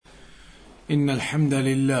إن الحمد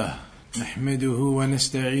لله نحمده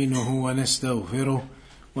ونستعينه ونستغفره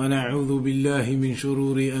ونعوذ بالله من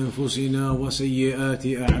شرور أنفسنا وسيئات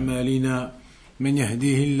أعمالنا من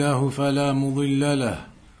يهده الله فلا مضل له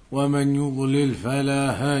ومن يضلل فلا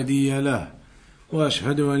هادي له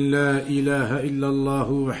وأشهد أن لا إله إلا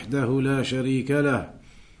الله وحده لا شريك له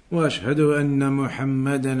وأشهد أن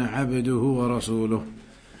محمدا عبده ورسوله.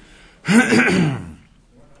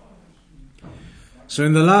 So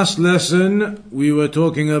in the last lesson we were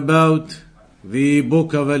talking about the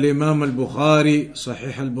book of Imaam Bukhari,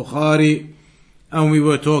 Sahih al Bukhari, and we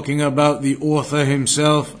were talking about the author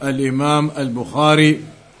himself, Imaam Bukhari.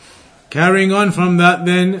 Carrying on from that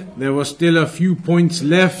then, there were still a few points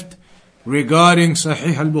left regarding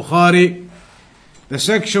Sahih al Bukhari. The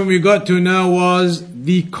section we got to now was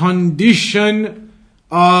the condition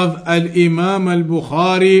of Imaam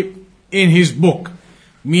Bukhari in his book.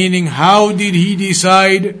 Meaning, how did he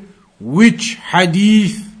decide which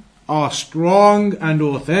hadith are strong and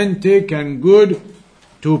authentic and good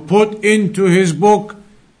to put into his book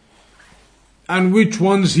and which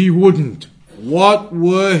ones he wouldn't? What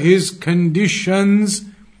were his conditions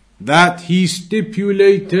that he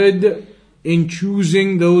stipulated in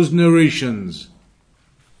choosing those narrations?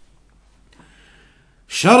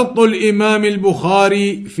 شرط الإمام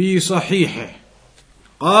البخاري في صحيحه.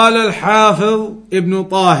 قال الحافظ ابن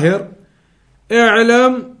طاهر: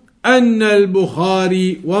 اعلم أن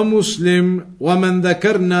البخاري ومسلم ومن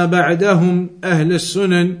ذكرنا بعدهم أهل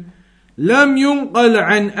السنن لم ينقل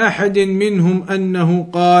عن أحد منهم أنه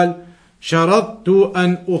قال: شرطت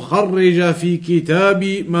أن أخرج في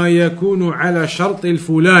كتابي ما يكون على شرط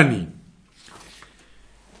الفلاني.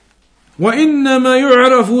 وإنما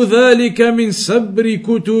يعرف ذلك من سبر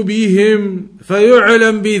كتبهم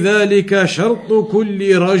فيعلم بذلك شرط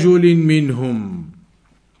كل رجل منهم.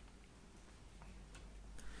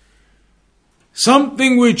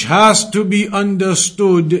 Something which has to be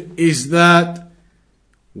understood is that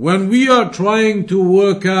when we are trying to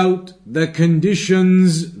work out the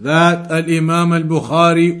conditions that Imam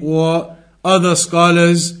Bukhari or other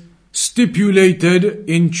scholars stipulated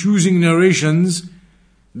in choosing narrations,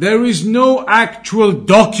 there is no actual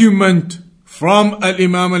document from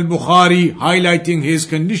Imam Bukhari highlighting his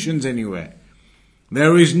conditions anywhere.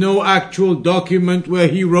 There is no actual document where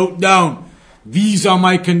he wrote down, these are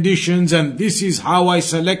my conditions and this is how I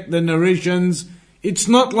select the narrations. It's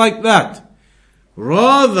not like that.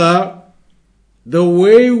 Rather, the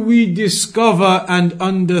way we discover and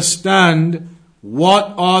understand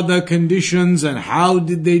what are the conditions and how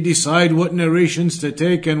did they decide what narrations to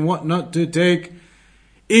take and what not to take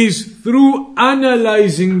is through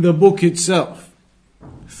analyzing the book itself.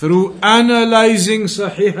 Through analyzing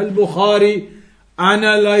Sahih al Bukhari,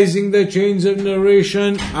 analyzing the chains of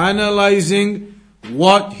narration, analyzing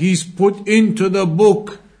what he's put into the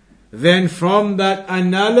book, then from that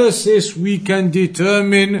analysis we can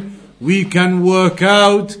determine, we can work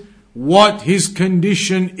out what his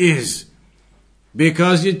condition is.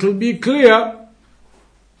 Because it will be clear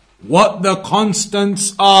what the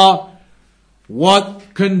constants are,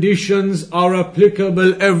 what conditions are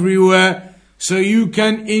applicable everywhere, so you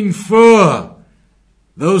can infer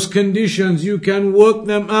those conditions, you can work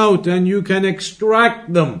them out and you can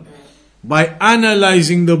extract them by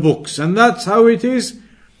analyzing the books. And that's how it is.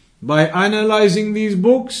 By analyzing these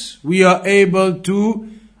books, we are able to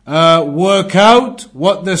work out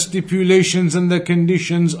what the stipulations and the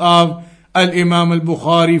conditions of Imam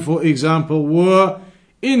Bukhari, for example, were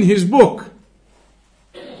in his book.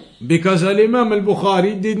 Because Imam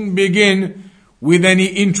Bukhari didn't begin with any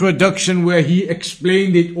introduction where he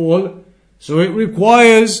explained it all. So it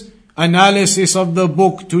requires analysis of the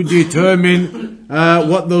book to determine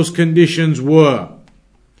what those conditions were.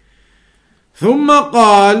 ثم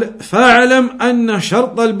قال: فاعلم أن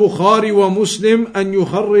شرط البخاري ومسلم أن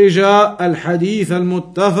يخرج الحديث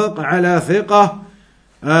المتفق على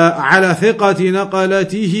ثقة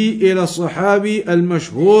نقلته إلى الصحابي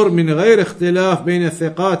المشهور من غير اختلاف بين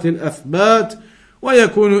الثقات الأثبات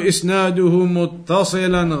ويكون إسناده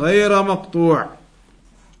متصلا غير مقطوع.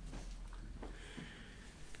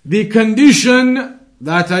 The condition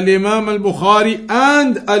that Imam Bukhari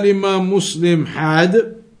and Imam Muslim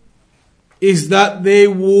had is that they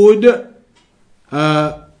would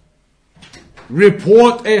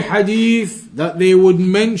report a hadith, that they would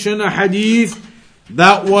mention a hadith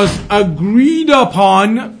that was agreed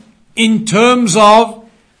upon in terms of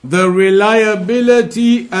the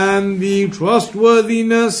reliability and the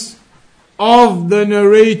trustworthiness of the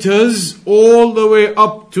narrators all the way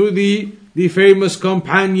up to the famous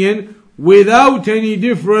companion, without any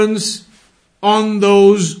difference on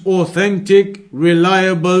those authentic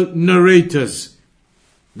reliable narrators.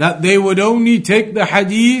 That they would only take the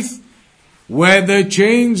hadith where the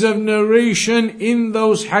chains of narration in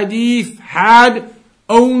those hadith had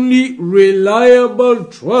only reliable,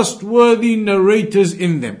 trustworthy narrators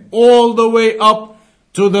in them, all the way up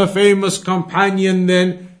to the famous companion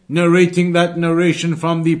then narrating that narration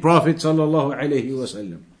from the Prophet sallallahu alaihi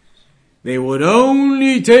wasallam. They would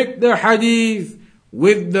only take the hadith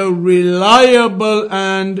with the reliable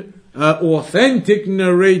and authentic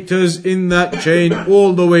narrators in that chain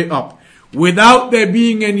all the way up, without there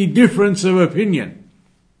being any difference of opinion.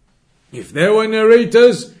 If there were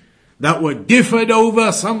narrators that were differed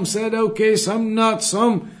over, some said okay, some not,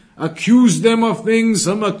 some accused them of things,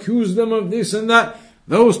 some accused them of this and that,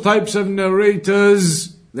 those types of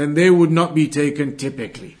narrators, then they would not be taken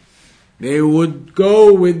typically. They would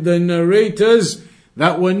go with the narrators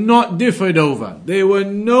that were not differed over. They were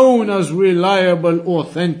known as reliable,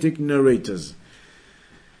 authentic narrators.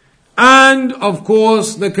 And, of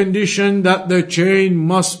course, the condition that the chain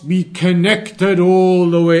must be connected all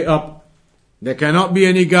the way up. There cannot be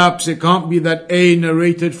any gaps. It can't be that A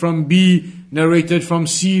narrated from B, narrated from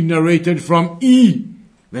C, narrated from E.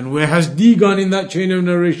 Then where has D gone in that chain of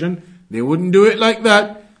narration? They wouldn't do it like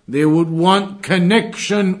that. They would want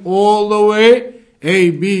connection all the way,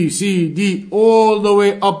 A, B, C, D, all the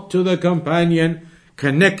way up to the companion,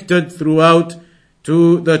 connected throughout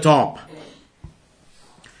to the top.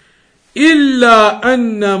 إلا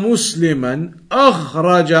أن مسلما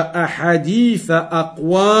أخرج أحاديث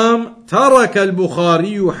أقوام ترك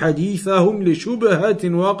البخاري حديثهم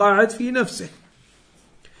لشبهة وقعت في نفسه.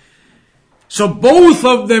 So both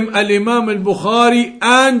of them, Al-Imam al-Bukhari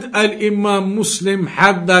and Al-Imam Muslim,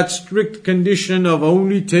 had that strict condition of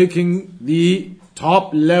only taking the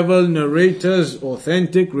top level narrators,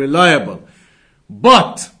 authentic, reliable.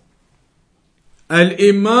 But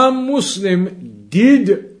Al-Imam Muslim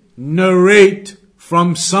did narrate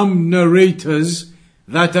from some narrators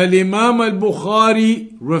that Al-Imam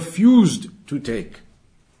al-Bukhari refused to take.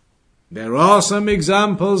 There are some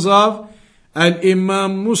examples of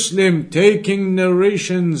Al-Imam Muslim taking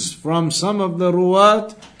narrations from some of the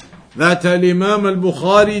ruwat that Al-Imam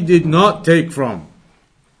al-Bukhari did not take from.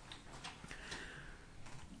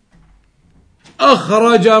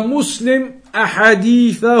 أخرج مسلم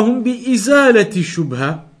أحاديثهم بإزالة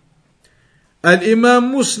الشبهة.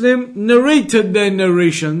 Al-Imam Muslim narrated their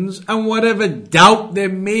narrations, and whatever doubt there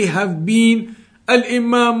may have been,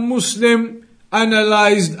 Al-Imam Muslim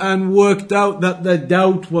analyzed and worked out that the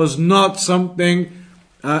doubt was not something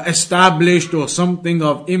established or something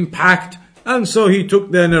of impact, and so he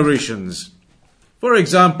took their narrations. For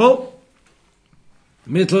example,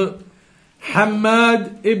 مثل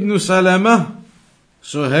حماد ibn Salamah,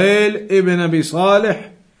 Suhail ibn Abi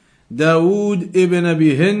Salih, Dawood ibn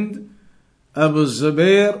Abi Hind, Abu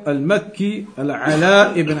Zubair al-Makki,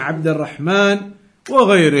 Al-Ala ibn Abd al-Rahman,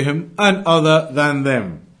 وغيرهم, and other than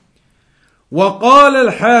them. وقال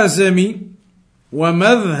الحازمي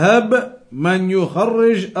ومذهب من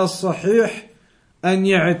يخرج الصحيح أن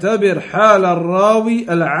يعتبر حال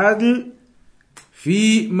الراوي العدل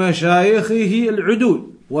في مشايخه العدول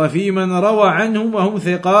وفي من روى عنهم وهم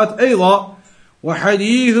ثقات أيضا،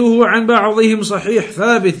 وحديثه عن بعضهم صحيح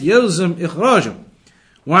ثابت يلزم إخراجه،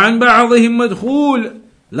 وعن بعضهم مدخول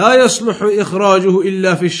لا يصلح إخراجه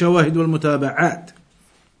إلا في الشواهد والمتابعات.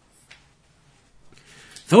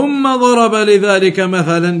 ثم ضرب لذلك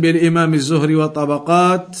مثلا بالإمام الزهري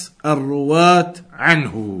وطبقات الرواة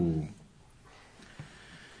عنه.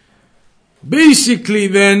 Basically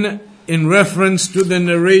then, in reference to the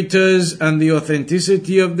narrators and the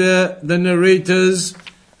authenticity of the narrators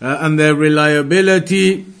and their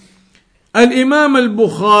reliability, Al-Imam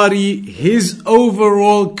al-Bukhari, his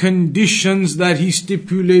overall conditions that he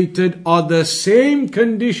stipulated are the same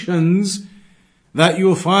conditions that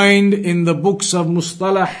you find in the books of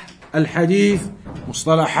Mustalah al-Hadith,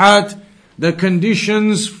 Mustalahat, the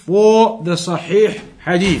conditions for the Sahih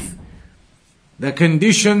Hadith. The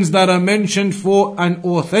conditions that are mentioned for an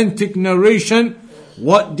authentic narration,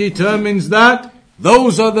 what determines that?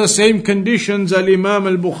 Those are the same conditions Al-Imam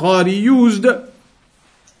al-Bukhari used.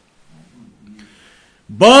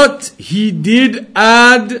 But he did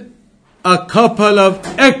add a couple of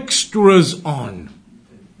extras on.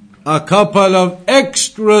 A couple of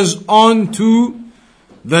extras onto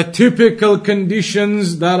the typical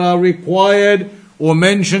conditions that are required or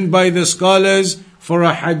mentioned by the scholars for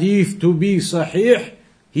a hadith to be sahih.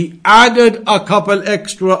 He added a couple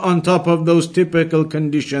extra on top of those typical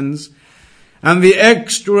conditions. And the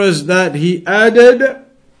extras that he added,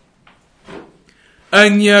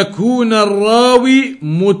 أن يكون الراوي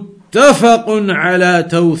متفق على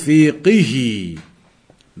توثيقه,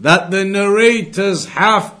 that the narrators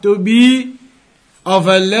have to be of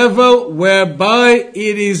a level whereby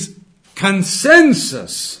it is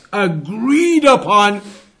consensus, agreed upon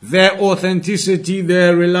their authenticity,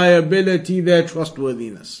 their reliability, their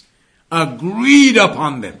trustworthiness. Agreed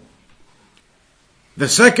upon them. The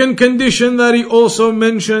second condition that he also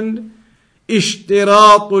mentioned,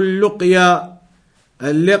 اشتراط اللقيا,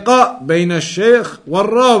 اللقاء بين الشيخ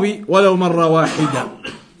والراوي ولو مرة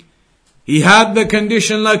واحدة. He had the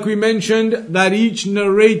condition, like we mentioned, that each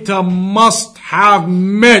narrator must have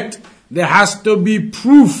met. There has to be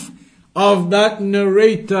proof of that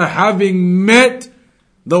narrator having met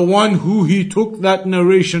the one who he took that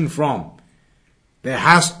narration from. There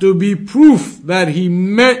has to be proof that he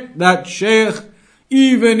met that shaykh,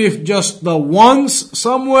 even if just the once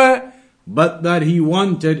somewhere, but that he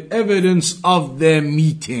wanted evidence of their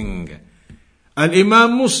meeting.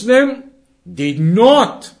 Al-Imam Muslim did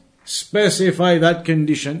not specify that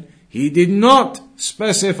condition. He did not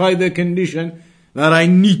specify the condition that I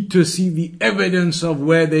need to see the evidence of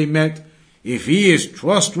where they met. If he is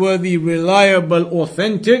trustworthy, reliable,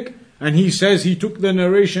 authentic, and he says he took the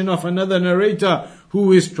narration of another narrator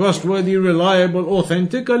who is trustworthy, reliable,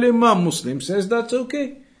 authentic, Al-Imam Muslim says that's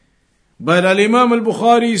okay. But Al-Imam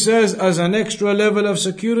Bukhari says, as an extra level of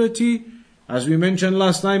security, as we mentioned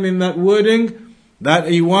last time in that wording, that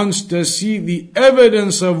he wants to see the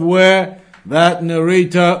evidence of where that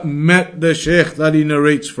narrator met the sheikh that he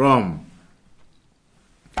narrates from.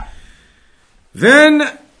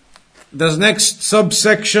 Then, the next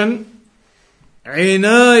subsection,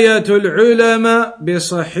 عناية العلماء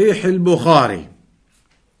بصحيح البخاري.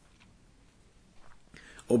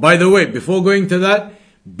 Oh, by the way, before going to that,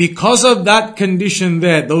 because of that condition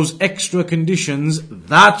there, those extra conditions,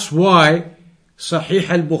 that's why Sahih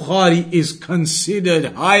al Bukhari is considered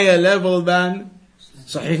higher level than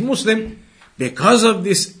Sahih Muslim, because of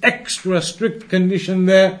this extra strict condition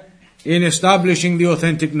there in establishing the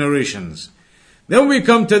authentic narrations. Then we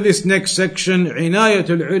come to this next section, عناية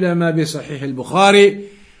العلماء بصحيح البخاري,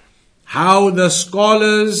 how the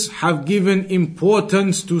scholars have given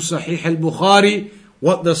importance to Sahih al Bukhari,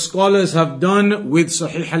 what the scholars have done with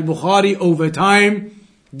Sahih al Bukhari over time,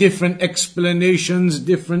 different explanations,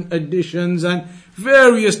 different additions, and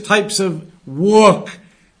various types of work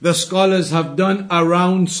the scholars have done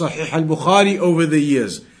around Sahih al Bukhari over the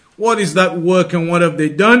years. What is that work and what have they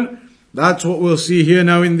done? That's what we'll see here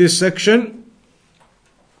now in this section.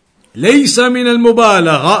 ليس من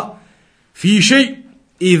المبالغة في شيء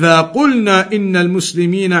إذا قلنا إن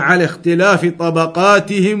المسلمين على اختلاف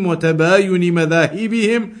طبقاتهم وتباين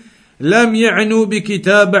مذاهبهم لم يعنوا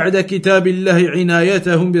بكتاب بعد كتاب الله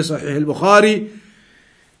عنايتهم بصحيح البخاري.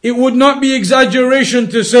 It would not be exaggeration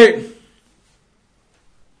to say,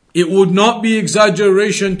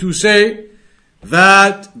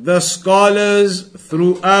 that the scholars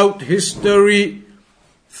throughout history,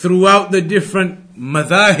 throughout the different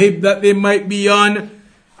madhahib that they might be on,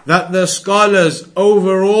 that the scholars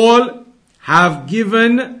overall have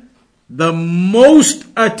given the most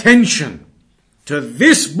attention to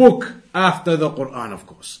this book after the Quran, of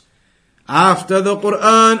course. After the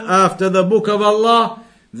Quran, after the book of Allah,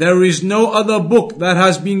 there is no other book that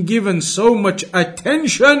has been given so much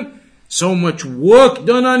attention, so much work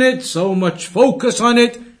done on it, so much focus on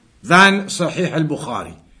it than Sahih al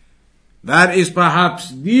Bukhari. That is perhaps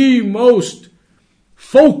the most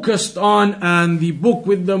focused on and the book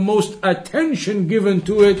with the most attention given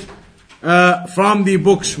to it from the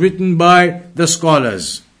books written by the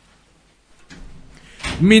scholars.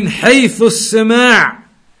 من حيث السماع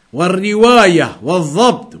والرواية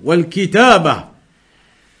والضبط والكتابة.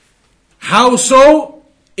 How so?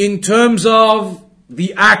 In terms of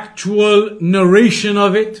the actual narration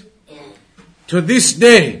of it. To this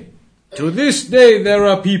day there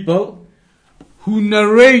are people who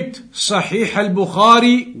narrate Sahih al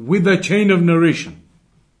Bukhari with a chain of narration.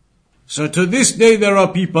 So to this day there are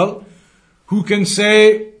people who can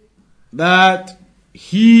say that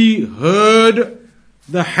he heard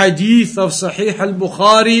the hadith of Sahih al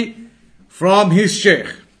Bukhari from his sheikh,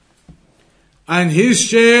 and his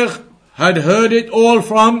sheikh had heard it all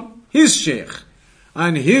from his sheikh,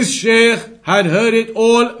 and his sheikh had heard it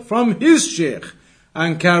all from his sheikh,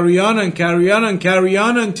 and carry on and carry on and carry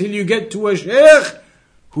on until you get to a sheikh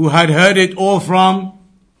who had heard it all from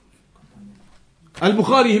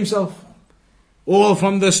Al-Bukhari himself, all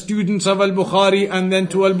from the students of Al-Bukhari, and then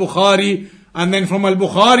to Al-Bukhari, and then from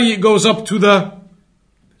Al-Bukhari it goes up to the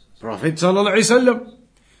Prophet sallallahu alaihi wasallam.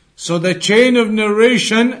 So the chain of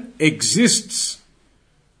narration exists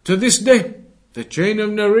to this day. The chain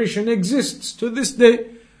of narration exists to this day.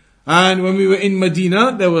 And when we were in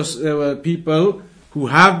Medina, there were people who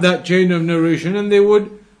have that chain of narration and they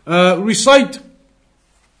would recite.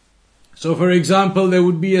 So for example, there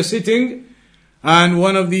would be a sitting and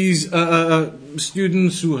one of these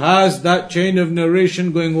students who has that chain of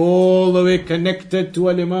narration going all the way connected to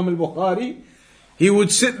Imam Al Bukhari, he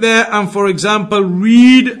would sit there and, for example,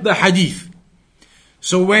 read the hadith.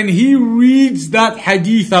 So when he reads that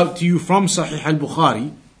hadith out to you from Sahih al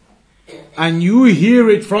Bukhari, and you hear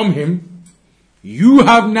it from him, you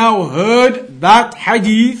have now heard that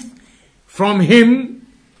hadith from him.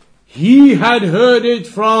 He had heard it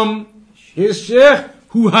from his sheikh,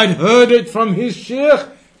 who had heard it from his sheikh,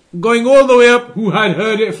 going all the way up, who had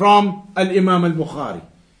heard it from Al-Imam Al-Bukhari.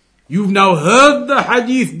 You've now heard the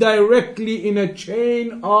hadith directly in a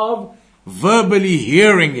chain of verbally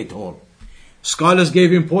hearing it all. Scholars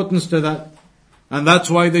gave importance to that. And that's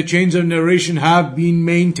why the chains of narration have been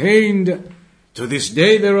maintained. To this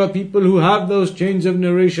day, there are people who have those chains of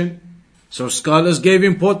narration. So scholars gave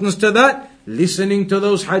importance to that, listening to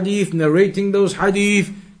those hadith, narrating those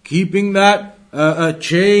hadith, keeping that a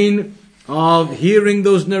chain of hearing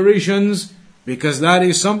those narrations, because that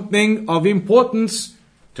is something of importance,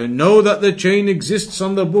 to know that the chain exists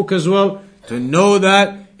on the book as well, to know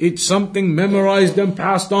that it's something memorized and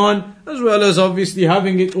passed on, as well as obviously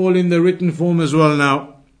having it all in the written form as well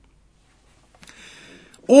now.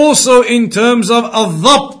 Also in terms of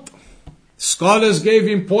al-dhabt, scholars gave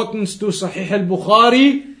importance to Sahih al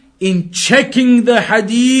Bukhari in checking the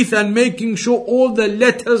hadith and making sure all the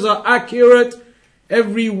letters are accurate.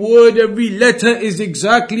 Every word, every letter is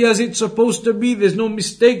exactly as it's supposed to be. There's no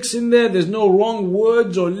mistakes in there. There's no wrong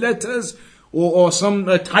words or letters or some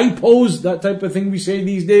typos, that type of thing we say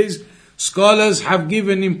these days. Scholars have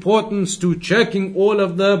given importance to checking all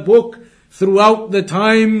of the book throughout the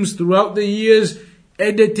times, throughout the years,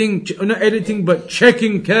 not editing, but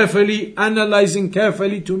checking carefully, analyzing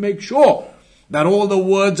carefully to make sure that all the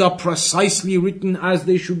words are precisely written as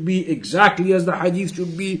they should be, exactly as the hadith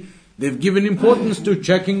should be. They've given importance to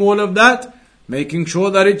checking all of that, making sure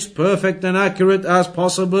that it's perfect and accurate as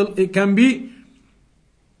possible it can be.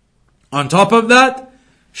 On top of that,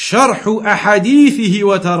 شرح أحاديثه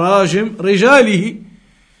وتراجم رجاله.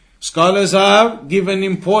 Scholars have given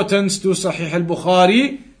importance to Sahih al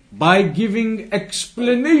Bukhari by giving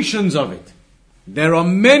explanations of it. There are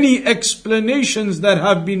many explanations that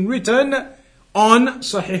have been written on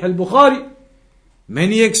Sahih al Bukhari.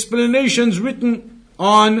 Many explanations written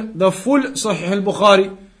on the full Sahih al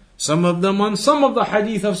Bukhari. Some of them on some of the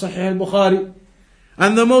hadith of Sahih al Bukhari.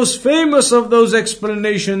 And the most famous of those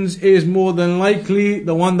explanations is more than likely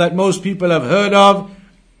the one that most people have heard of.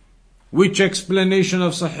 Which explanation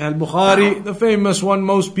of Sahih al Bukhari? The famous one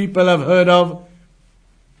most people have heard of.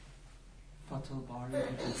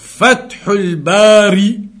 Fathul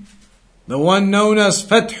Bari. The one known as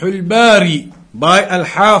Fathul Bari by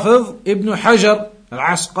Al-Hafiz Ibn Hajar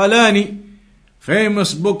Al-Asqalani.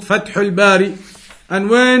 Famous book Fathul Bari. And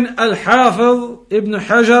when Al-Hafiz Ibn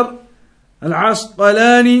Hajar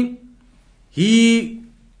Al-Asqalani, he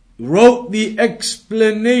wrote the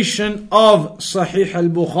explanation of Sahih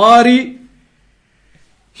al-Bukhari,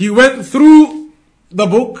 he went through the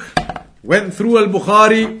book, went through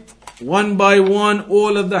al-Bukhari, one by one,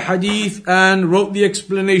 all of the hadith, and wrote the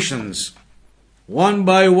explanations. One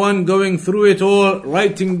by one, going through it all,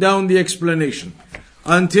 writing down the explanation,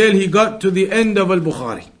 until he got to the end of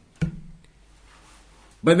al-Bukhari.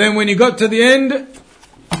 But then when he got to the end,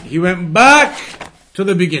 he went back to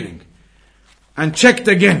the beginning and checked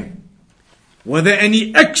again. Were there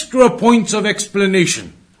any extra points of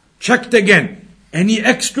explanation? Checked again. Any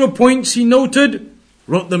extra points he noted?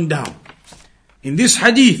 Wrote them down. In this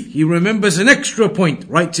hadith, he remembers an extra point,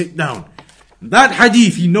 writes it down. That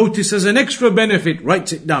hadith he notices an extra benefit,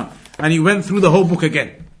 writes it down. And he went through the whole book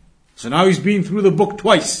again. So now he's been through the book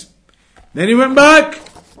twice. Then he went back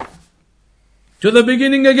to the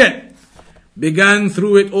beginning again. Began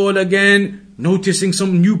through it all again, noticing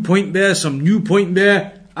some new point there, some new point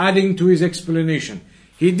there, adding to his explanation.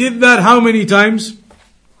 He did that how many times?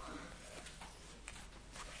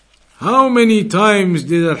 How many times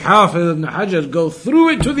did Al-Hafiz ibn Hajar go through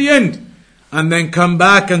it to the end and then come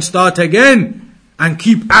back and start again and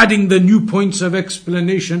keep adding the new points of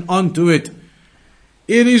explanation onto it?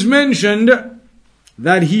 It is mentioned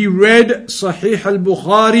that he read Sahih al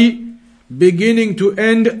Bukhari beginning to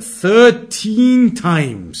end 13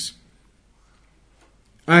 times.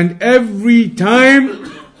 And every time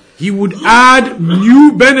he would add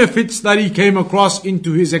new benefits that he came across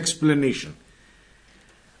into his explanation.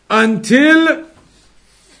 Until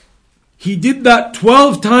he did that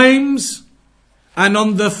 12 times, And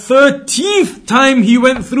on the 13th time he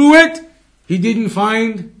went through it, he didn't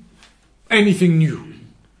find anything new.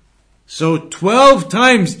 So 12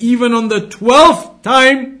 times, even on the 12th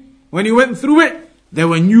time, when he went through it, there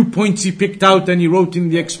were new points he picked out and he wrote in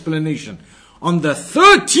the explanation. On the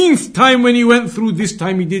 13th time when he went through, this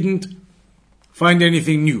time he didn't find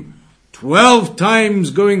anything new. 12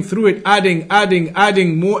 times going through it,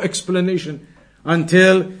 adding more explanation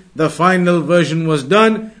until the final version was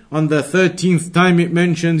done. On the 13th time it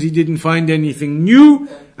mentions he didn't find anything new.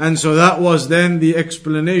 And so that was then the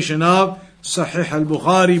explanation of Sahih al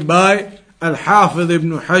Bukhari by Al-Hafidh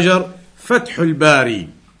ibn Hajar, Fath al-Bari.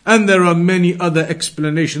 And there are many other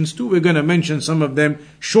explanations too. We're going to mention some of them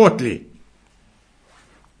shortly.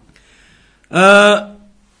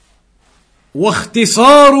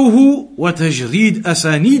 واختصاره وتجريد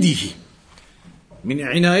أسانيده. من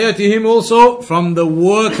عنايتهم also, from the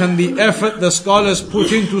work and the effort the scholars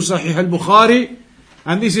put into Sahih al Bukhari,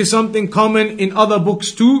 and this is something common in other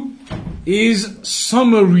books too, is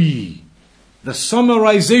summary. The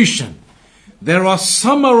summarization. There are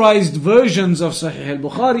summarized versions of Sahih al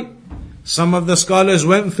Bukhari. Some of the scholars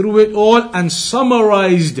went through it all and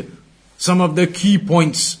summarized some of the key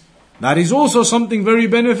points. That is also something very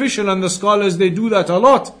beneficial, and the scholars, they do that a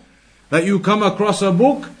lot. That you come across a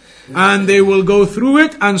book and they will go through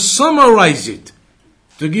it and summarize it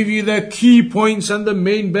to give you the key points and the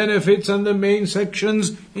main benefits and the main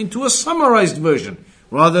sections into a summarized version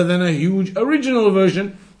rather than a huge original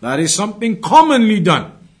version. That is something commonly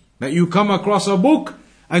done. That you come across a book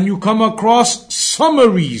and you come across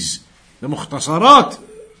summaries, the mukhtasarat,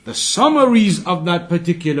 the summaries of that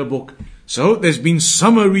particular book. So there's been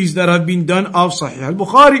summaries that have been done of Sahih al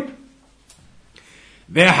Bukhari.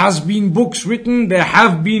 There have been books written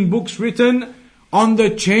on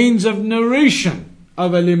the chains of narration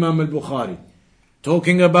of Imam al Bukhari.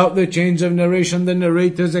 Talking about the chains of narration, the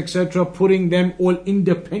narrators, etc., putting them all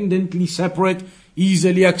independently separate,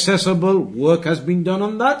 easily accessible. Work has been done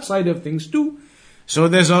on that side of things too. So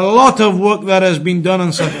there's a lot of work that has been done on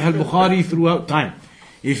Sahih al Bukhari throughout time.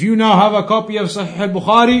 If you now have a copy of Sahih al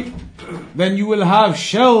Bukhari, then you will have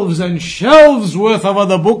shelves and shelves worth of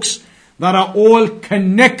other books that are all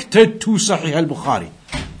connected to Sahih al Bukhari.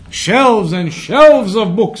 Shelves and shelves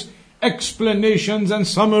of books, explanations and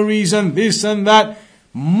summaries and this and that.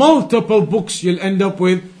 Multiple books you'll end up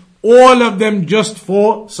with, all of them just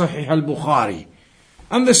for Sahih al Bukhari.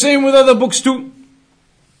 And the same with other books too.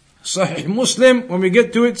 Sahih Muslim, when we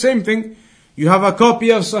get to it, same thing. You have a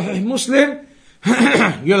copy of Sahih Muslim,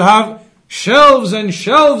 you'll have shelves and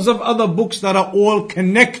shelves of other books that are all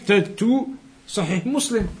connected to Sahih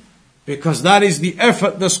Muslim. Because that is the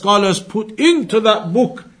effort the scholars put into that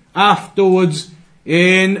book afterwards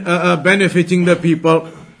in benefiting the people.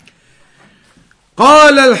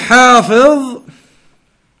 قال الحافظ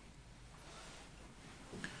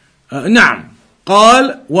نعم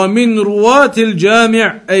قال ومن رواة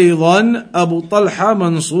الجامع أيضا أبو طلحة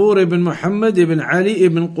منصور بن محمد بن علي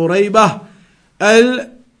بن قريبة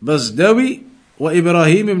البزدوي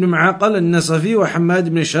وإبراهيم بن معقل النسفي وحماد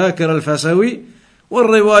بن شاكر الفسوي.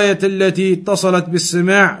 والرواية التي اتصلت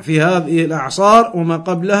بالسماع في هذه الأعصار وما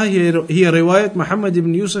قبلها هي رواية محمد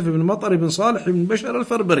بن يوسف بن مطر بن صالح بن بشر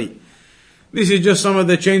الفربري. This is just some of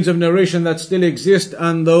the chains of narration that still exist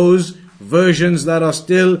and those versions that are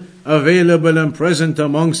still available and present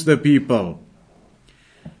amongst the people.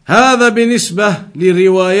 هذا بالنسبة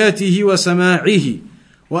لروايته وسماعه.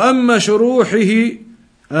 وأما شروحه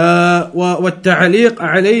والتعليق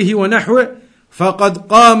عليه ونحوه فقد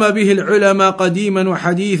قام به العلماء قديما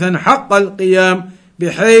وحديثا حق القيام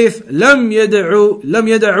بحيث لم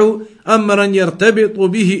يدعوا أمرا يرتبط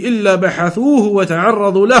به إلا بحثوه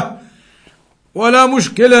وتعرضوا له ولا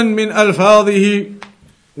مشكلا من ألفاظه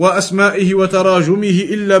وأسمائه وتراجمه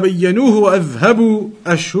إلا بينوه وأذهبوا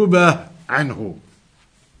الشبه عنه.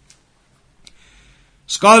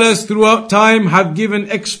 Scholars throughout time have given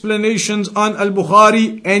explanations on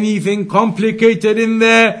Al-Bukhari. Anything complicated in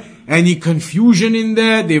there, any confusion in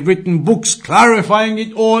there, they've written books clarifying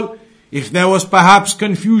it all. If there was perhaps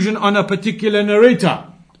confusion on a particular narrator,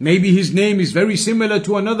 maybe his name is very similar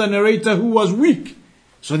to another narrator who was weak.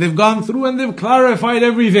 So they've gone through and they've clarified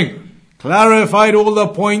everything. Clarified all the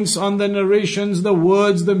points on the narrations, the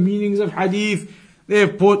words, the meanings of hadith.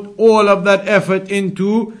 They've put all of that effort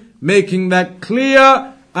into making that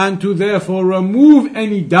clear and to therefore remove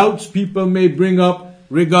any doubts people may bring up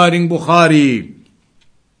regarding Bukhari.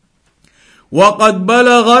 وَقَدْ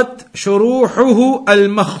بَلَغَتْ شُرُوحُهُ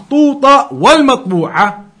الْمَخْطُوطَ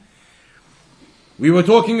وَالْمَطْبُوعَةِ. We were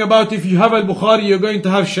talking about if you have Al-Bukhari, you're going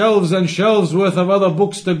to have shelves and shelves worth of other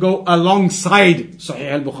books to go alongside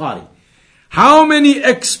Sahih al-Bukhari. How many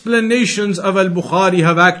explanations of Al-Bukhari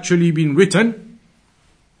have actually been written?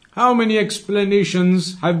 How many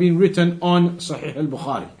explanations have been written on Sahih al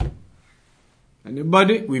Bukhari?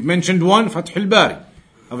 Anybody? We've mentioned one, Fath al-Bari,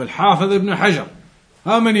 of Al-Hafidh ibn Hajar.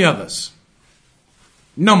 How many others?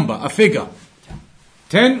 Number, a figure.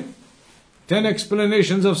 10? 10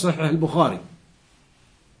 explanations of Sahih al Bukhari.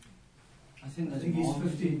 I think he's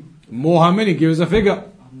 15. More how many? Give us a figure.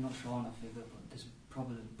 I'm not sure on a figure, but there's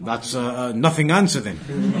probably... That's nothing answer then.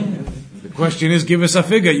 The question is, give us a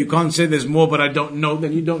figure. You can't say there's more, but I don't know,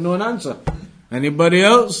 then you don't know an answer. Anybody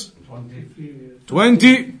else?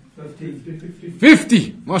 20?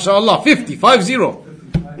 50. MashaAllah. 50. 50.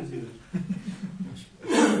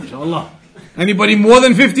 MashaAllah. Anybody more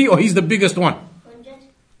than 50? Or he's the biggest one?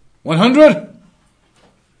 100?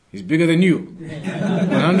 He's bigger than you.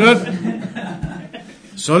 100?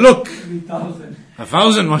 So look.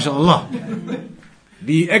 1,000, MashaAllah.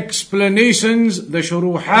 The explanations, the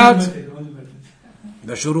shuruhat,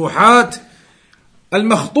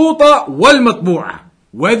 al-makhtuta wal-matbu'a,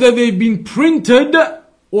 whether they've been printed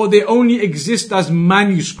or they only exist as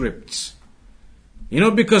manuscripts.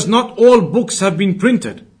 Because not all books have been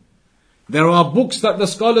printed. There are books that the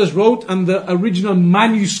scholars wrote and the original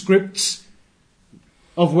manuscripts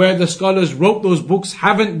of where the scholars wrote those books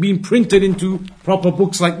haven't been printed into proper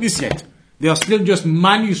books like this yet. They are still just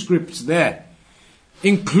manuscripts there.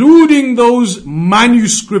 Including those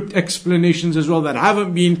manuscript explanations as well that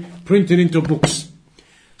haven't been printed into books.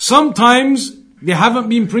 Sometimes they haven't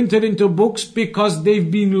been printed into books because they've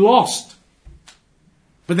been lost.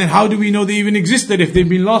 But then how do we know they even existed if they've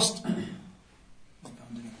been lost?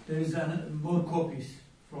 There is more copies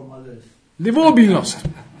from others. They've all been lost.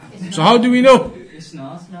 So how do we know? It's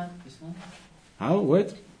not. How?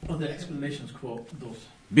 What? Other explanations quote those.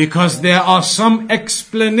 Because there are some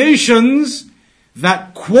explanations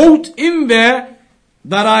that quote in there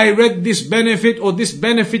that I read this benefit or this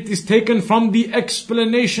benefit is taken from the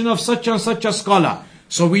explanation of such and such a scholar.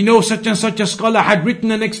 So we know such and such a scholar had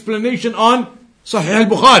written an explanation on Sahih al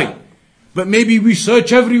Bukhari. But maybe we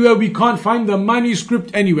search everywhere, we can't find the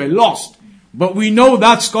manuscript anywhere, lost. But we know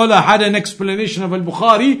that scholar had an explanation of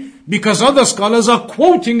Al-Bukhari because other scholars are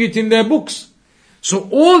quoting it in their books. So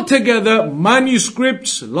altogether,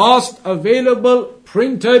 manuscripts, lost, available,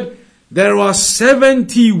 printed, there are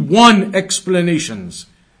 71 explanations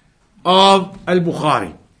of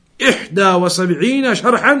Al-Bukhari. 71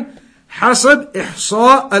 شرحا حسب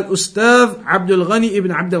إحصاء الأستاذ عبد الغني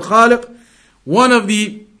ibn عبد الخالق. One of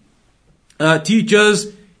the teachers,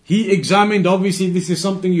 he examined, obviously this is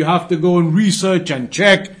something you have to go and research and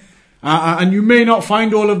check, and you may not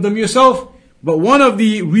find all of them yourself, but one of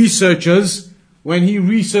the researchers, when he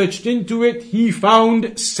researched into it, he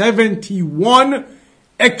found 71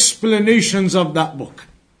 explanations of that book.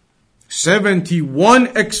 71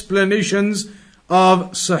 explanations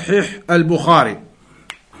of Sahih al Bukhari.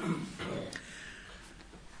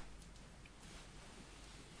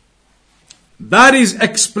 That is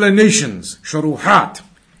explanations, shuruhat.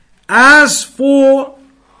 As for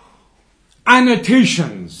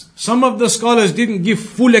annotations, some of the scholars didn't give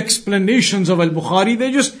full explanations of Al-Bukhari.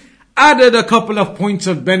 They just added a couple of points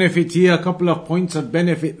of benefit here, a couple of points of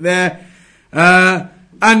benefit there.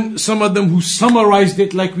 And some of them who summarized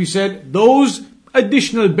it, like we said, those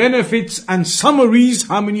additional benefits and summaries,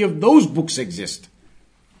 how many of those books exist?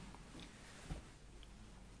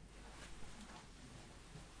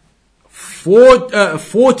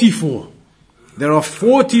 44. There are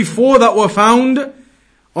 44 that were found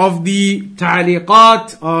of the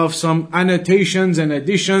ta'liqat, of some annotations and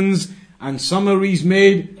additions and summaries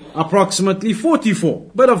made, approximately 44.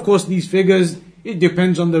 But of course these figures, it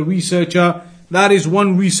depends on the researcher. That is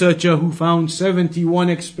one researcher who found 71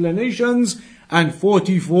 explanations and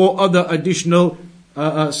 44 other additional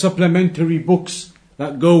supplementary books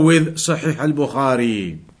that go with Sahih al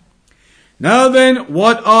Bukhari. Now then,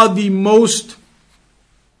 what are the most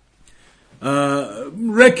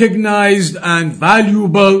recognized and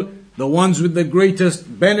valuable, the ones with the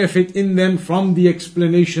greatest benefit in them from the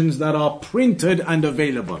explanations that are printed and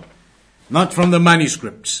available? Not from the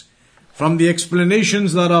manuscripts. From the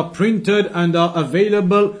explanations that are printed and are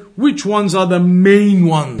available, which ones are the main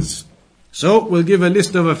ones? So, we'll give a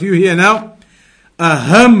list of a few here now.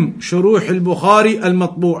 أهم شروح البخاري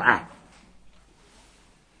المطبوعة.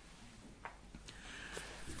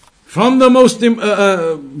 From the most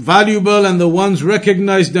valuable and the ones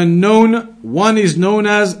recognized and known, one is known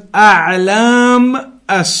as أعلام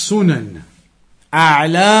السنن.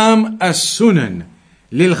 أعلام السنن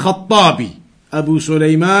للخطابي أبو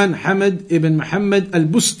سليمان حمد ابن محمد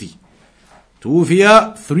البستي.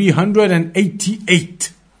 توفي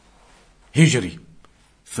 388. Hijri.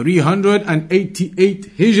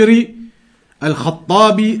 388 Hijri.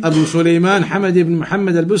 Al-Khattabi, Abu Sulaiman, Hamad ibn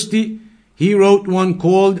Muhammad al-Busti, he wrote one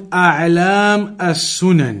called A'lam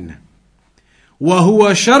as-Sunan.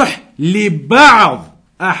 وهو شرح لبعض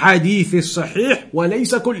أحاديث الصحيح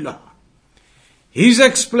وليس كلها. His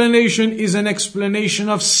explanation is an explanation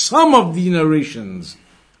of some of the narrations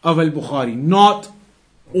of Al-Bukhari, not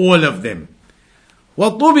all of them.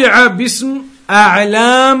 وطبع باسم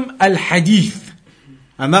أعلام الحديث.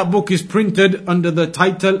 And that book is printed under the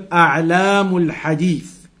title أعلام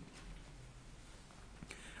الحديث.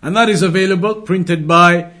 And that is available, printed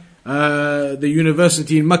by the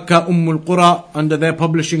university in Mecca, al Qura, under their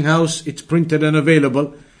publishing house. It's printed and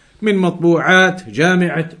available. من مطبوعات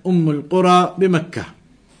جامعة القرى بمكة.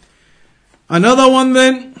 Another one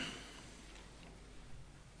then,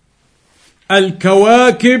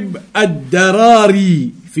 الكواكب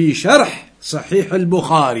الدراري في شرح صحيح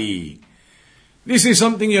البخاري. This is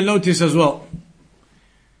something you'll notice as well.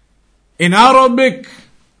 In Arabic,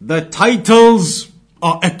 the titles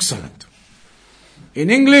are excellent. In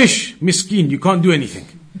English, miskin, you can't do anything.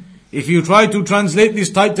 If you try to translate this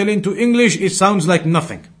title into English, it sounds like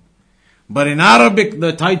nothing. But in Arabic,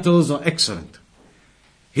 the titles are excellent.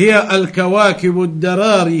 Here, الكواكب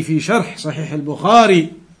الدراري في شرح صحيح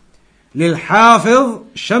البخاري للحافظ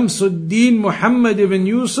شمس الدين محمد بن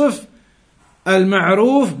يوسف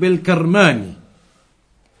المعروف بالكرماني.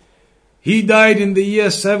 He died in the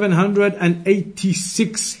year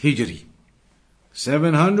 786 Hijri.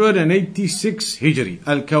 786 Hijri.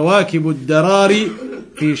 الكواكب الدراري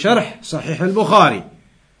في شرح صحيح البخاري.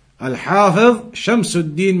 الحافظ شمس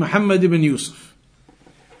الدين محمد بن يوسف.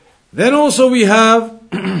 Then also we have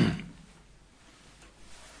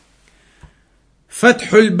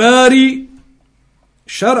فتح الباري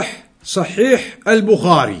شرح صحيح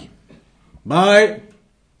البخاري by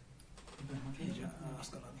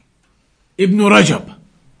Ibn Rajab.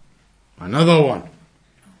 Another one.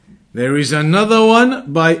 There is another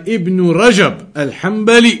one by Ibn Rajab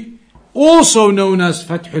al-Hanbali, also known as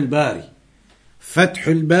Fath al-Bari. Fath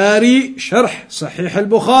al-Bari Sharh Sahih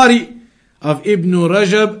al-Bukhari of Ibn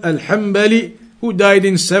Rajab al-Hanbali, who died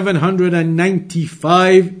in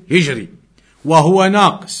 795 Hijri. وهو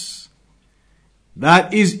ناقص.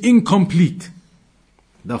 That is incomplete.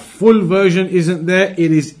 The full version isn't there.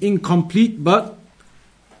 It is incomplete, but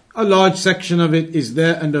a large section of it is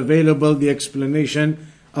there and available, the explanation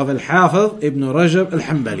of Al-Hafiz Ibn Rajab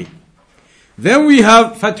Al-Hanbali. Then we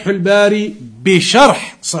have Fath al-Bari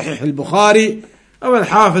Bisharh Sahih al-Bukhari of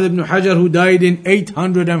Al-Hafiz Ibn Hajar, who died in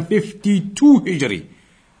 852 Hijri.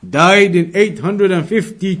 Died in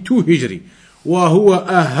 852 Hijri. وهو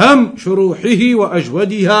أهم شروحه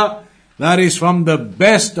وأجودها. That is from the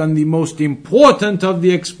best and the most important of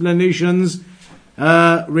the explanations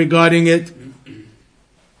regarding it.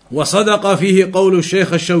 وصدق فيه قول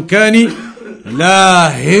الشيخ الشوكاني لا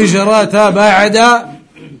هجرة بعد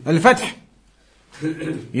الفتح.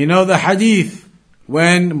 You know the hadith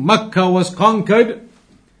when Mecca was conquered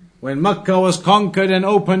and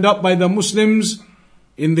opened up by the Muslims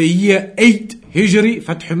in the year 8 Hijri,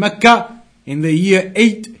 Fath Mecca, in the year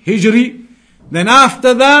 8 Hijri, then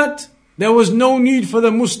after that there was no need for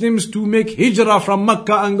the Muslims to make hijrah from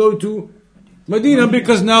Mecca and go to Medina,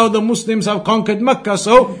 because now the Muslims have conquered Mecca.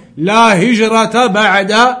 So لا هجرة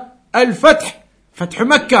بعد الفتح, Fath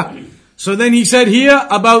Mecca. So then he said here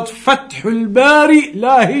about Fath al-Bari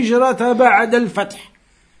لا هجرة بعد الفتح,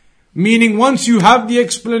 meaning once you have the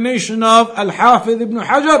explanation of Al-Hafiz Ibn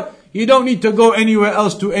Hajar, you don't need to go anywhere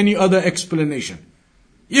else to any other explanation.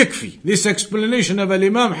 يكفي this explanation of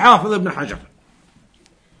Al-Imam Hafiz Ibn Hajar.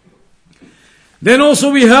 Then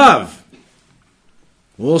also we have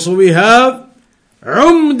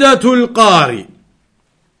Umdatul Qari.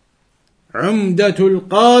 Umdatul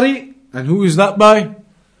Qari, and who is that by?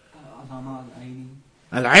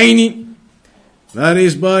 Al-Aini. That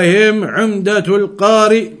is by him, Umdatul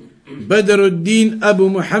Qari, Badruddin Abu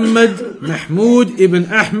Muhammad Mahmud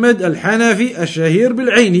ibn Ahmad al-Hanafi al-Shahir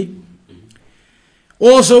bil-Aini.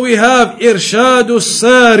 Also we have Irshadus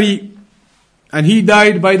Sari, and he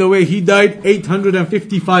died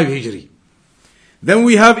 855 Hijri. Then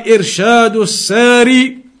we have Irshadus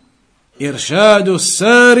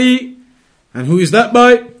Sari, and who is that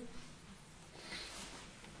by?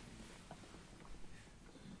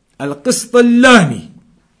 Al-Qistallani.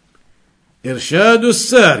 Irshadus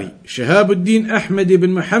Sari, Shahabuddin Ahmad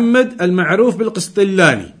ibn Muhammad al-Ma'ruf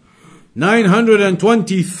bil-Qistallani.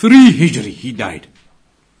 923 Hijri, he died.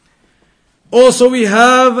 Also we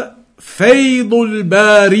have Faydul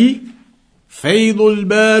Bari,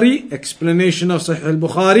 explanation of Sahih al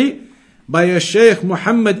Bukhari by a Sheikh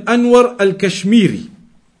Muhammad Anwar al-Kashmiri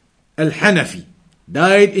al-Hanafi,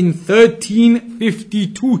 died in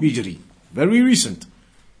 1352 Hijri, very recent,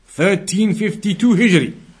 1352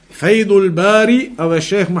 Hijri. Faydul Bari of a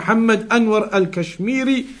Sheikh Muhammad Anwar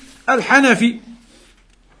al-Kashmiri al-Hanafi.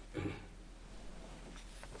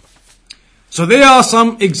 So there are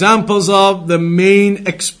some examples of the main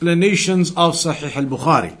explanations of Sahih al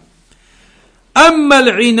Bukhari. أما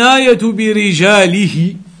العناية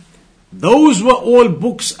برجاله, those were all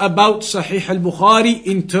books about Sahih al Bukhari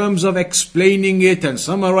in terms of explaining it and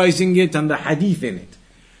summarizing it and the hadith in it.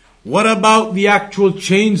 What about the actual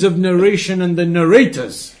chains of narration and the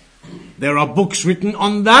narrators? There are books written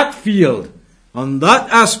on that field, on that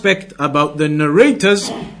aspect about the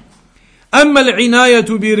narrators. أما العناية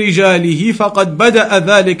برجاله فقد بدأ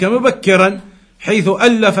ذلك مبكرا حيث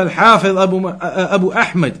ألف الحافظ أبو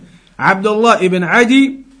أحمد عبد الله بن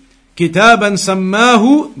عدي كتابا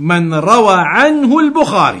سماه من روى عنه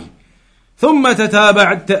البخاري ثم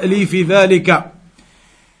تتابع التأليف ذلك.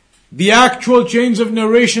 The actual chains of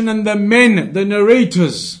narration and the men, the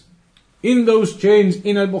narrators in those chains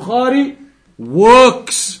in Al-Bukhari,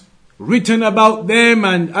 works written about them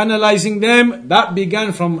and analyzing them, that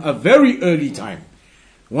began from a very early time.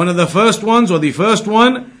 One of the first ones, or the first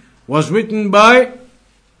one, was written by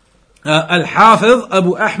Al-Hafiz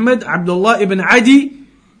Abu Ahmad Abdullah ibn Adi,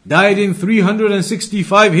 died in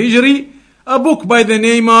 365 Hijri, a book by the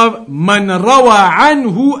name of Man Rawa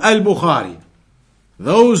Anhu Al-Bukhari,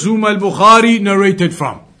 those whom Al-Bukhari narrated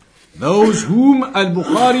from. Those whom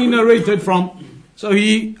Al-Bukhari narrated from. So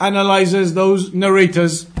he analyzes those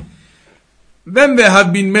narrators. Then there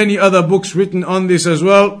have been many other books written on this as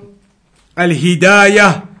well.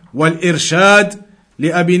 Al-Hidayah wal-Irshad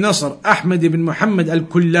li-Abi Nasr Ahmad ibn Muhammad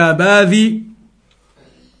al-Kullabadi,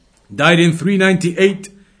 died in 398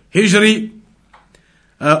 Hijri.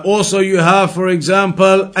 Also you have, for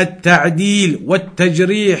example, At-Ta'dil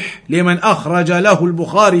wat-Tajrih liman akhraja lahu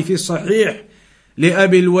al-Bukhari fi Sahih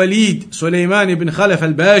li-Abi al-Walid Sulaiman ibn Khalaf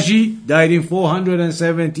al-Baji, died in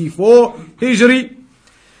 474 Hijri.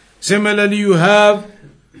 Similarly, you have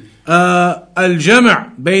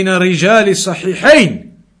Al-Jam' بين رجال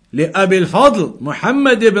الصحيحين لأبي الفضل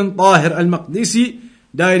محمد ibn Tahir al-Maqdisi,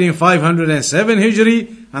 died in 507 Hijri,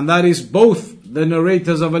 and that is both the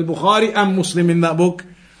narrators of Al-Bukhari and Muslim in that book.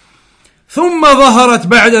 ثم ظهرت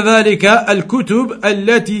بعد ذلك الكتب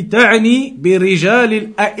التي تعني برجال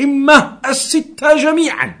الأئمة الستة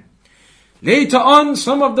جميعا. Later on,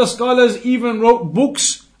 some of the scholars even wrote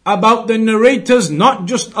books about the narrators, not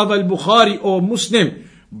just of Al-Bukhari or Muslim,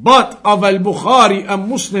 but of Al-Bukhari and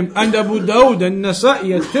Muslim and Abu Dawud and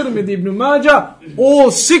Nasa'i and Tirmidhi ibn Majah, all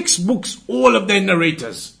 6 books, all of their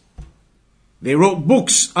narrators. They wrote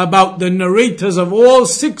books about the narrators of all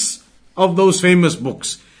 6 of those famous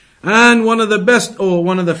books. And one of the best, or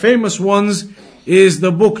one of the famous ones, is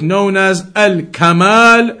the book known as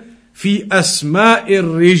Al-Kamal fi Asma'i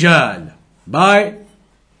al-Rijal by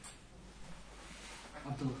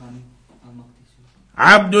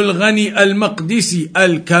Abdul Ghani al-Maqdisi,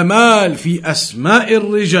 Al-Kamal fi Asma'i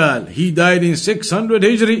al-Rijal. He died in 600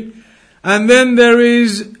 Hijri. And then there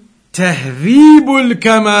is Tahdhib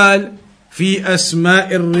al-Kamal fi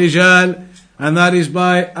Asma'i al-Rijal, and that is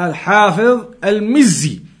by Al-Hafiz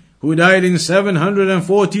al-Mizzi, who died in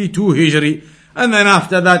 742 Hijri. And then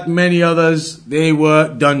after that, many others, they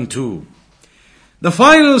were done too. The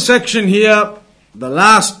final section here, the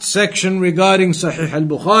last section regarding Sahih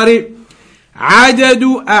al-Bukhari, عدد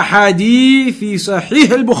أحاديث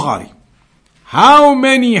صحيح البخاري. How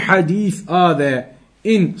many hadith are there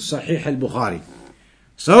in Sahih al-Bukhari?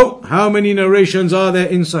 So, how many narrations are there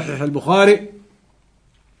in Sahih al-Bukhari?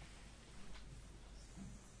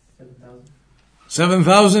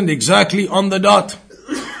 7,000, exactly on the dot.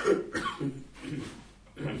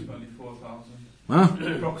 Approximately 4,000. Huh?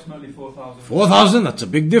 Approximately 4,000. 4,000, that's a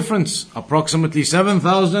big difference. Approximately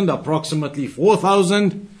 7,000, approximately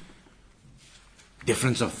 4,000.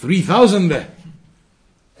 Difference of 3,000 there.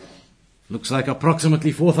 Looks like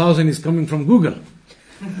approximately 4,000 is coming from Google.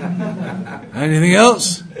 Anything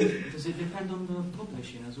else? Does it depend on the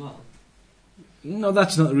publishing as well? No,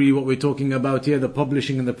 that's not really what we're talking about here, the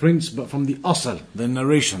publishing and the prints, but from the asl, the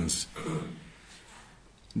narrations.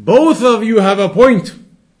 Both of you have a point.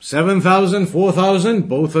 7,000, 4,000,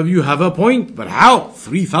 both of you have a point. But how?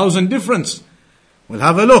 3,000 difference. We'll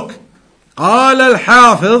have a look. قال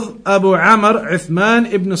الحافظ أبو عمر عثمان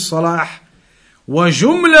ابن الصلاح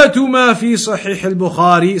وجملة ما في صحيح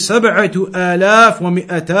البخاري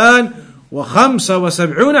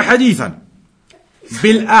 7,275 حديثا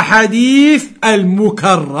بالأحاديث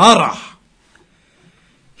المكررة.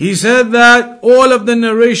 He said that all of the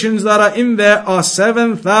narrations that are in there are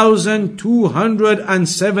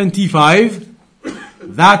 7,275.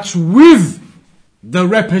 That's with the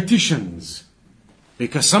repetitions.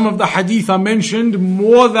 Because some of the hadith are mentioned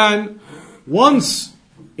more than once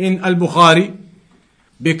in Al Bukhari.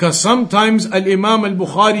 Because sometimes Al-Imam Al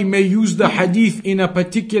Bukhari may use the hadith in a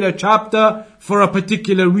particular chapter for a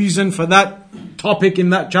particular reason for that topic in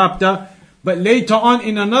that chapter. But later on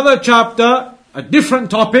in another chapter, a different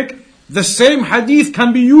topic, the same hadith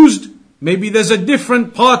can be used. Maybe there's a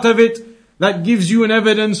different part of it that gives you an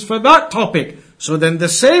evidence for that topic. So then the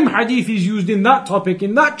same hadith is used in that topic,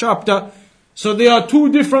 in that chapter. So there are two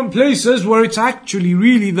different places where it's actually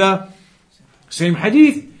really the same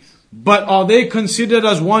hadith. But are they considered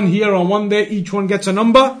as one here or one there? Each one gets a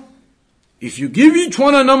number? If you give each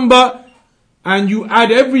one a number and you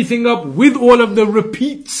add everything up with all of the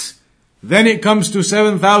repeats, then it comes to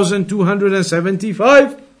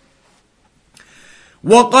 7,275.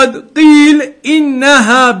 وقد قيل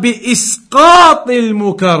إنها بإسقاط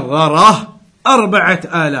المكررة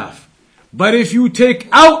 4,000. But if you take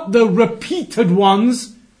out the repeated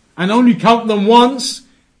ones and only count them once,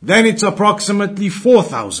 then it's approximately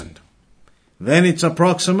 4,000.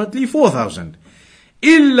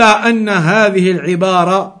 إلا أن هذه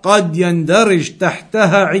العبارة قد يندرج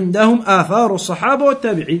تحتها عندهم آثار الصحابة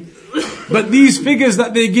والتابعين. But these figures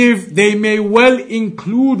that they give, they may well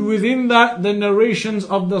include within that the narrations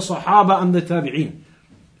of the Sahaba and the Tabi'een.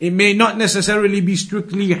 It may not necessarily be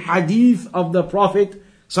strictly hadith of the Prophet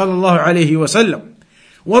sallallahu alayhi wa sallam.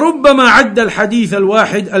 وربما عد الحديث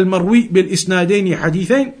الواحد المروي بالإسنادين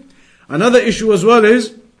حديثين. Another issue as well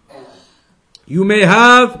is, you may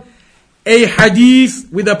have a hadith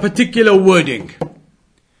with a particular wording,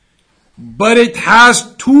 but it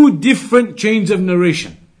has two different chains of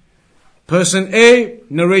narration. Person A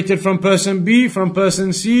narrated from person B, from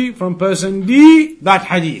person C, from person D, that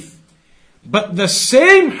hadith. But the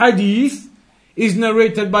same hadith is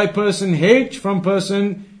narrated by person H, from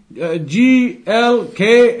person G, L,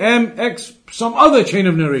 K, M, X, some other chain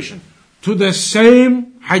of narration, to the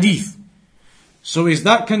same hadith. So is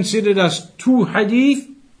that considered as two hadith,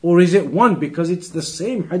 or is it one because it's the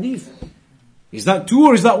same hadith? Is that two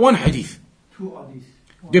or is that one hadith? Two hadith.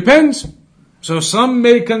 Depends. So some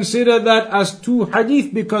may consider that as two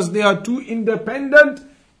hadith because they are two independent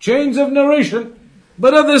chains of narration.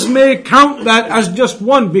 But others may count that as just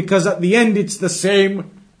one because at the end it's the same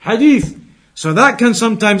hadith. So that can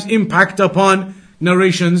sometimes impact upon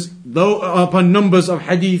narrations, though upon numbers of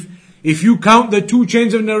hadith. If you count the two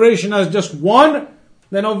chains of narration as just one,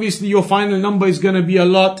 then obviously your final number is going to be a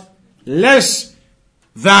lot less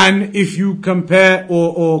than if you compare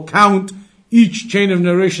or count each chain of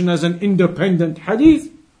narration as an independent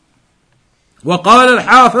hadith. وقال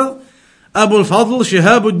الحافظ أبو الفضل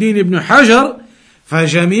شهاب الدين بن حجر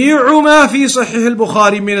فجميع ما في صحيح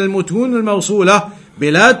البخاري من المتون الموصولة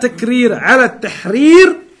بلا تكرير على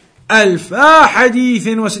التحرير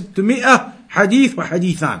 1,000 حديث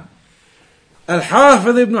وحديثان.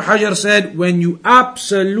 Al-Hafidh ibn Hajar said, when you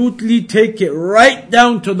absolutely take it right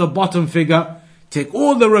down to the bottom figure, take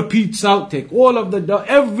all the repeats out, take all of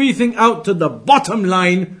everything out to the bottom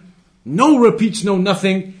line, no repeats, no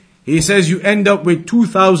nothing, he says you end up with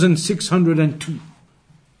 2,602.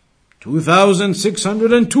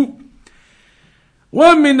 2,602.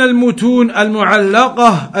 ومن المتون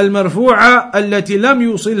المعلقة المرفوعة التي لم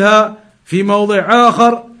يوصلها في موضع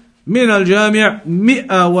آخر من الجامع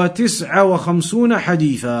 159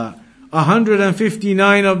 حديثا.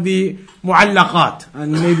 159 of the معلقات,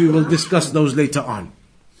 and maybe we'll discuss those later on.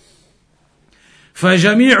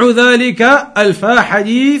 فجميع ذلك 1,000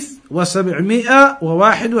 حديث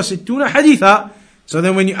و761 حديثا. So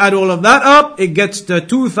then when you add all of that up, it gets to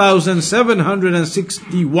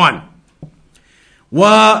 2,761.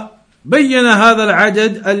 وبين هذا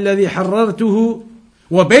العدد الذي حررته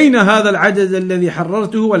وبين هذا العدد الذي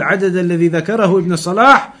حررته والعدد الذي ذكره ابن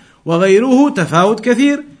الصلاح وغيره تفاوت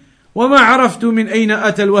كثير، وما عرفت من أين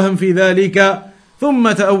أتى الوهم في ذلك،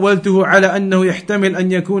 ثم تأولته على أنه يحتمل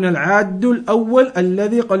أن يكون العد الأول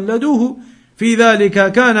الذي قلدوه في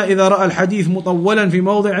ذلك كان إذا رأى الحديث مطولا في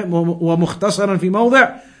موضع ومختصرا في موضع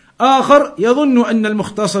آخر يظن أن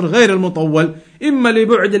المختصر غير المطول، إما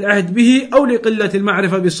لبعد العهد به أو لقلة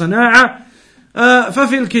المعرفة بالصناعة،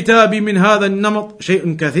 ففي الكتاب من هذا النمط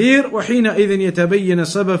شيء كثير، وحينئذ يتبين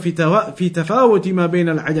السبب في تفاوت ما بين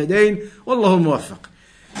العددين، والله الموفق.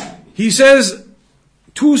 He says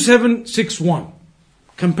 2,761.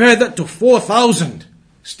 Compare that to 4,000.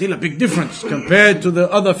 Still a big difference compared to the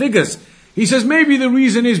other figures. He says maybe the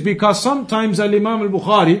reason is because sometimes Imam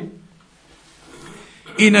Bukhari,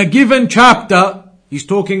 in a given chapter, he's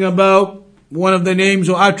talking about one of the names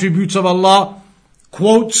or attributes of Allah,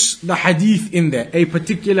 quotes the hadith in there, a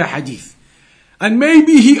particular hadith. And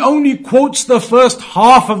maybe he only quotes the first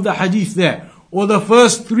half of the hadith there, or the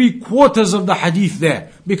first 3/4 of the hadith there,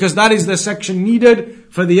 because that is the section needed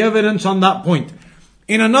for the evidence on that point.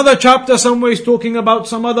 In another chapter somewhere he's talking about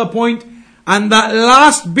some other point, and that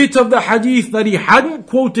last bit of the hadith that he hadn't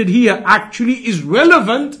quoted here actually is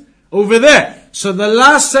relevant over there. So the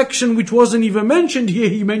last section which wasn't even mentioned here,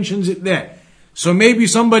 he mentions it there. So maybe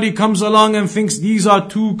somebody comes along and thinks these are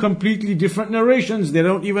two completely different narrations, they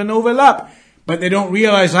don't even overlap. But they don't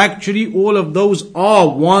realize actually all of those are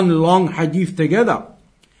one long hadith together.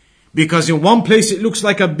 Because in one place it looks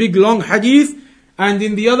like a big long hadith, and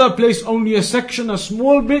in the other place only a section, a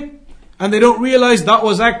small bit, and they don't realize that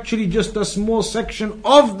was actually just a small section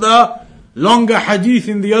of the longer hadith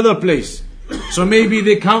in the other place. So maybe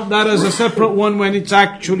they count that as a separate one when it's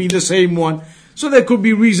actually the same one. So there could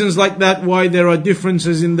be reasons like that why there are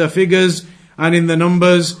differences in the figures and in the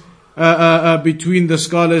numbers between the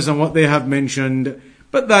scholars and what they have mentioned.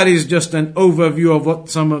 But that is just an overview of what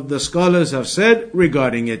some of the scholars have said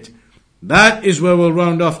regarding it. That is where we'll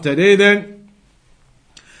round off today then.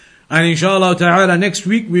 And inshallah ta'ala next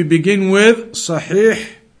week we begin with Sahih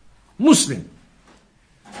Muslim.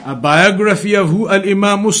 A biography of who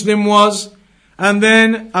Al-Imam Muslim was, and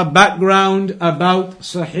then a background about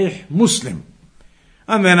Sahih Muslim.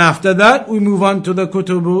 And then after that we move on to the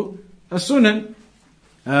Kutubu As-Sunan.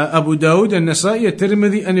 Abu Dawud and Nasa'i,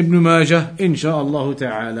 Tirmidhi and Ibn Majah, insha'Allah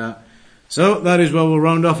ta'ala. So that is where we'll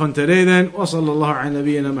round off on today then. Wa sallallahu ala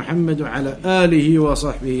nabiyyina Muhammad wa ala alihi wa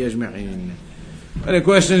sahbihi ajma'in. Any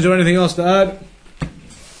questions or anything else to add?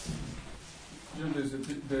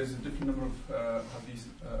 There's a different number of hadith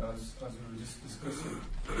as we were just discussing.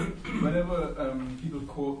 Whenever people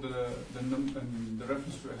quote the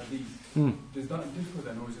reference to a hadith, does that differ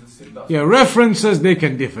then, or is it the same? Yeah, references, they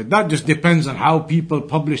can differ. That just depends on how people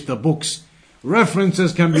publish the books.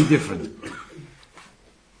 References can be different.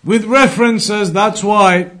 With references, that's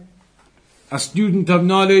why as a student of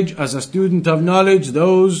knowledge,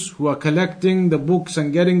 those who are collecting the books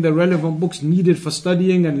and getting the relevant books needed for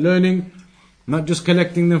studying and learning, not just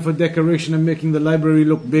collecting them for decoration and making the library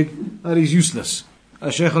look big, that is useless.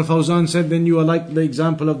 As Shaykh al-Fawzan said, then you are like the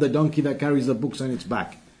example of the donkey that carries the books on its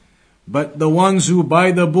back. But the ones who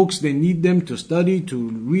buy the books, they need them to study, to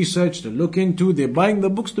research, to look into. They're buying the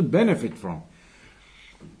books to benefit from.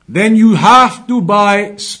 Then you have to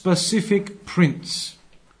buy specific prints.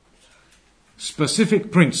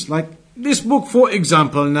 Specific prints. Like this book, for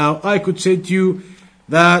example, now I could say to you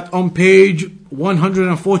that on page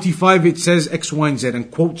 145 it says X, Y, and Z and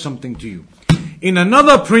quote something to you. In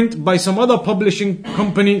another print by some other publishing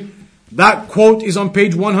company, that quote is on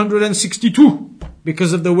page 162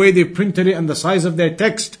 because of the way they printed it and the size of their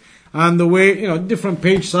text and the way, different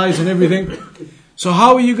page size and everything. So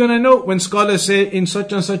how are you going to know when scholars say in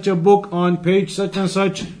such and such a book on page such and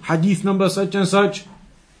such, hadith number such and such?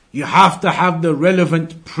 You have to have the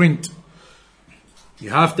relevant print. You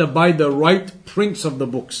have to buy the right prints of the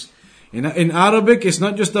books. In Arabic, it's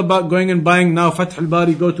not just about going and buying now Fath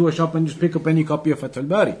al-Bari, go to a shop and just pick up any copy of Fath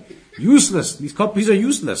al-Bari. Useless. These copies are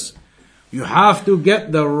useless. You have to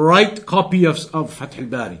get the right copy of Fath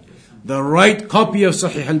al-Bari. The right copy of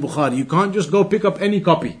Sahih al Bukhari. You can't just go pick up any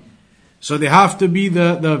copy. So they have to be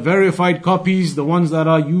the verified copies, the ones that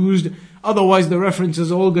are used. Otherwise the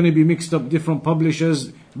references are all going to be mixed up. Different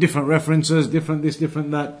publishers, different references, different this,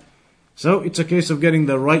 different that. So it's a case of getting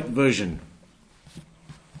the right version.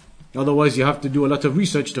 Otherwise you have to do a lot of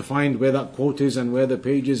research to find where that quote is and where the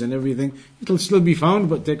page is and everything. It'll still be found,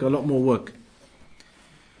 but take a lot more work.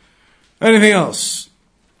 Anything else?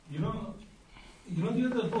 You know the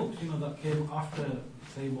other books, that came after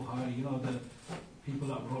Sahih Bukhari, the people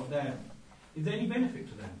that wrote them. Is there any benefit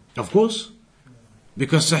to them? Of course.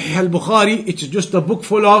 Because Sahih al Bukhari, it's just a book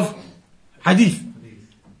full of hadith.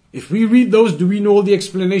 If we read those, do we know all the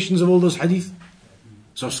explanations of all those hadith?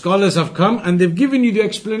 So scholars have come and they've given you the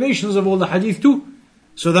explanations of all the hadith too.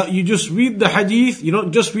 So that you just read the hadith, you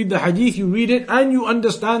don't just read the hadith, you read it and you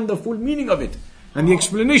understand the full meaning of it and the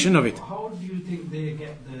explanation of it. How do you think they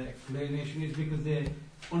get the explanation? Is because they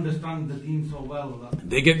understand the deen so well? That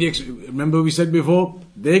they get remember we said before,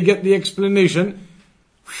 they get the explanation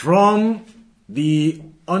from the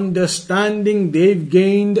understanding they've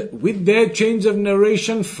gained with their chains of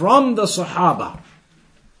narration from the Sahaba.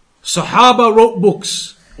 Sahaba wrote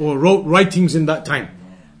books or wrote writings in that time.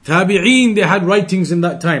 Tabi'een, they had writings in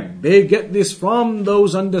that time. They get this from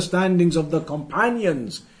those understandings of the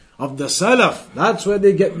companions, of the Salaf. That's where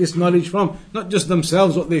they get this knowledge from. Not just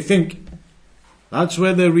themselves, what they think. That's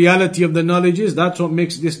where the reality of the knowledge is. That's what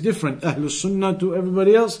makes this different. Ahlul Sunnah to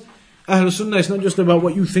everybody else. Ahlul Sunnah is not just about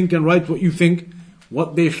what you think and write what you think.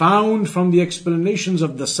 What they found from the explanations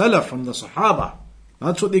of the Salaf, from the Sahaba.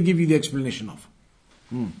 That's what they give you the explanation of.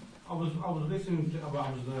 I was listening to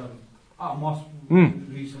about at mosque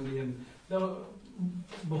recently, and the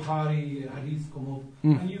Bukhari hadith come up,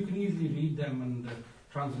 and you can easily read them and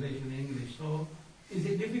translation in English. So is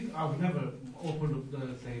it difficult? I've never opened up the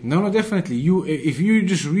same. No, definitely. If you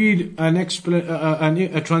just read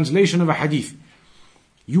a translation of a hadith,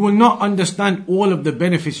 you will not understand all of the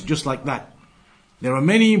benefits just like that. There are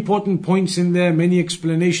many important points in there, many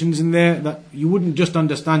explanations in there that you wouldn't just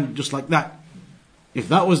understand just like that. If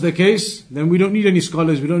that was the case, then we don't need any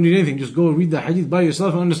scholars, we don't need anything. Just go read the hadith by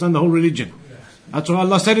yourself and understand the whole religion. That's what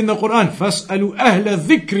Allah said in the Quran. فَاسْأَلُوا أَهْلَ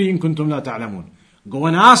الذِّكْرِ إِن كُنتُمْ لَا تَعْلَمُونَ. Go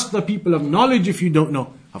and ask the people of knowledge if you don't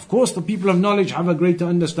know. Of course, the people of knowledge have a greater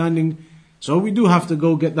understanding. So we do have to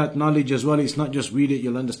go get that knowledge as well. It's not just read it,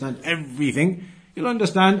 you'll understand everything. You'll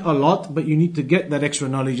understand a lot, but you need to get that extra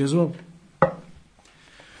knowledge as well.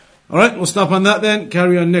 Alright, we'll stop on that then.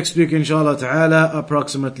 Carry on next week inshallah ta'ala,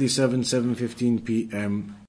 approximately 7:15 p.m.